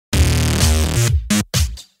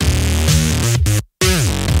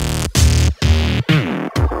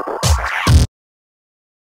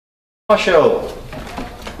Marshall,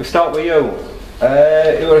 we start with you.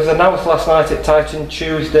 It was announced last night at Titan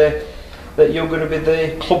Tuesday that you're going to be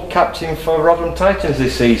the club captain for Rotherham Titans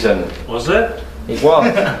this season. Was it? It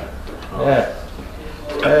was. Yeah.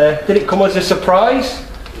 Did it come as a surprise?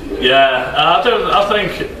 Yeah, I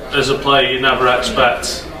think as a player you never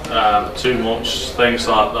expect too much things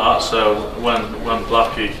like that. So when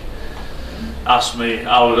Blackie asked me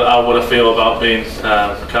how would I feel about being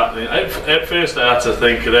captain, at first I had to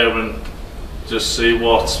think it over and just see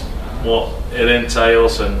what it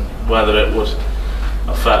entails and whether it would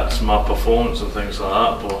affect my performance and things like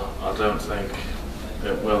that. But I don't think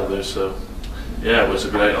it will do. So yeah, it was a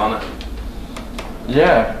great honour.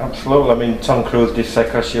 Yeah, absolutely. I mean, Tom Cruse did say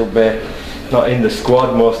because you'll be not in the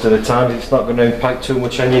squad most of the time, it's not going to impact too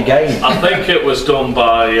much on your game. I think it was done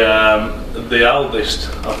by the eldest.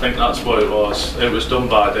 I think that's what it was. It was done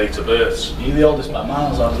by date of birth. You're the oldest by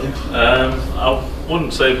miles, aren't you? I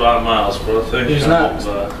wouldn't say by miles, but I think who's next?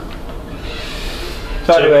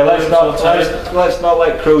 So anyway, let's not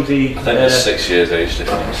let Crusey. I think there's 6 years age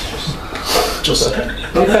difference. Just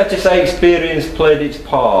It's fair to say experience played its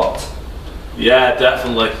part. Yeah,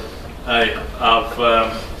 definitely. Hey, I've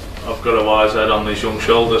got a wise head on these young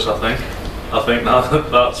shoulders. I think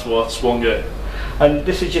that's what swung it. And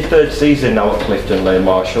this is your third season now at Clifton Lane,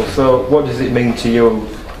 Marshall. So what does it mean to you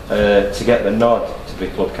to get the nod to be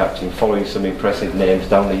club captain, following some impressive names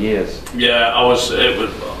down the years? Yeah, obviously I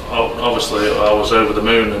was over the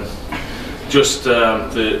moon, and just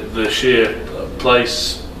the sheer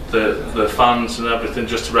place, the fans and everything,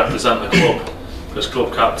 just to represent the club as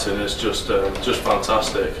club captain is just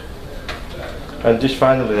fantastic. And just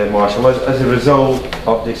finally then, Marshall, as a result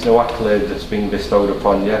of this new accolade that's been bestowed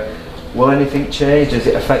upon you, will anything change? Does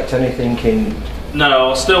it affect anything in? No,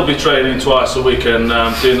 I'll still be training twice a week and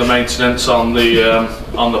doing the maintenance on the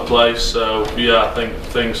place. So yeah, I think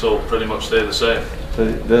things will pretty much stay the same.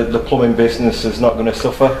 The plumbing business is not going to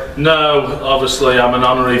suffer? No, obviously I'm an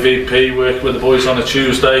honorary VP, working with the boys on a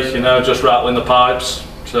Tuesday, just rattling the pipes.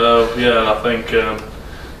 So yeah, I think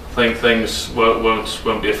things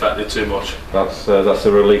won't be affected too much. That's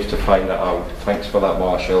a relief to find that out. Thanks for that,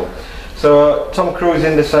 Marshall. So Tom Cruse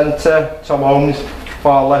in the centre, Tom Holmes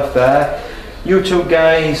far left there. You two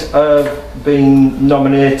guys have been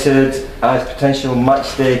nominated as potential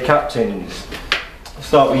matchday captains. I'll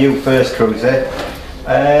start with you first, Cruse.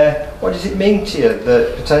 What does it mean to you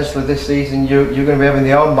that potentially this season you're going to be having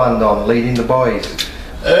the armband on, leading the boys?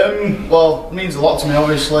 Well, it means a lot to me,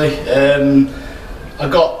 obviously. I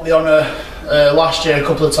got the honour last year a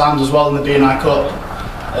couple of times as well in the B&I Cup,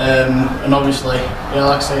 and obviously, yeah,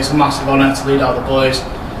 like I say, it's a massive honour to lead out the boys,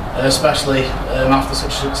 especially after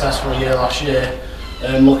such a successful year last year.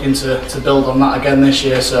 Looking to build on that again this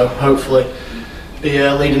year, so hopefully be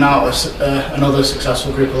leading out another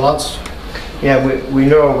successful group of lads. Yeah, we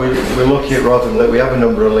know we're lucky at Rotherham that we have a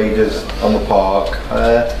number of leaders on the park.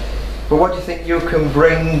 But what do you think you can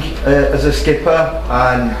bring as a skipper,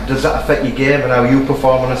 and does that affect your game and how you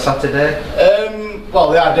perform on a Saturday? Well,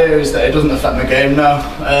 the idea is that it doesn't affect my game now.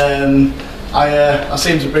 I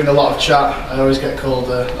seem to bring a lot of chat. I always get called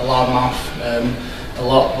a loudmouth a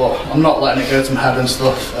lot, but I'm not letting it go to my head and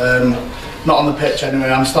stuff. Not on the pitch anyway.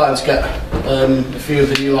 I'm starting to get a few of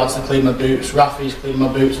the new lads to clean my boots. Rafi's cleaning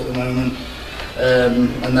my boots at the moment.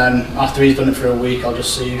 And then after he's done it for a week, I'll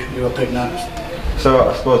just see who I pick next. So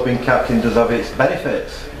I suppose being captain does have its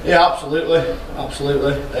benefits? Yeah, absolutely. I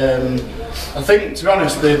think, to be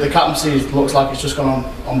honest, the captaincy looks like it's just gone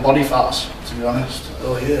on body fats, to be honest.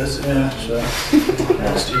 Oh, he is, yeah. So.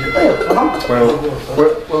 Well,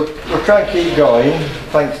 we'll try and keep going.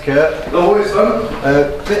 Thanks, Kurt. No worries, man. A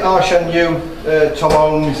bit harsh on you, Tom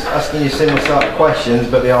Holmes, asking you similar sort of questions,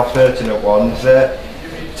 but they are pertinent ones.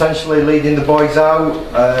 Potentially leading the boys out.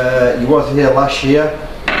 You was here last year.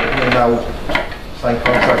 You're now signed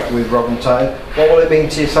contract with Rotherham Titans. What will it mean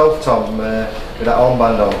to yourself, Tom, with that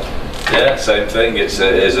armband on? Yeah, same thing. It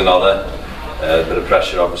is an honour. A bit of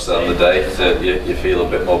pressure, obviously, on the day. You feel a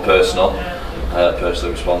bit more personally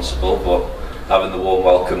responsible. But having the warm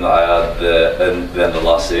welcome that I had in the end of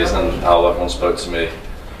last season, and how everyone spoke to me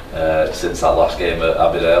since that last game at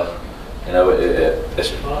Aberdale,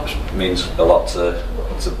 it means a lot to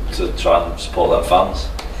try and support them fans.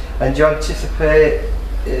 And do you anticipate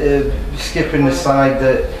skipping the side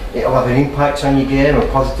that it'll have an impact on your game, a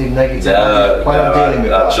positive, negative?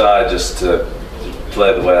 I try just to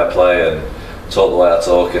play the way I play and talk the way I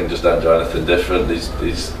talk, and just don't do anything different. If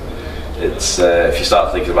you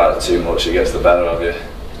start thinking about it too much, it gets the better of you.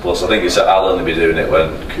 Plus, I think I'll only be doing it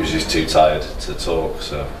when Cruse is too tired to talk,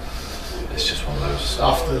 so it's just one of those.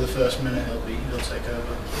 After the first minute, he'll take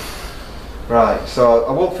over. Right, so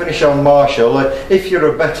I won't finish on Marshall. If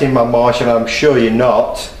you're a betting man, Marshall, I'm sure you're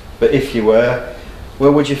not, but if you were,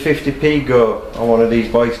 where would your 50p go on one of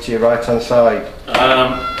these boys to your right hand side?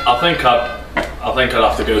 I think I'd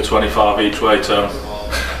have to go 25 each way, Tom.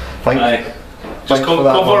 Just cover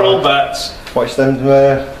all bets. Watch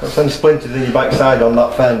them splinters in your backside on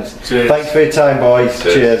that fence. Cheers. Thanks for your time, boys.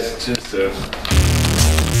 Cheers. Cheers.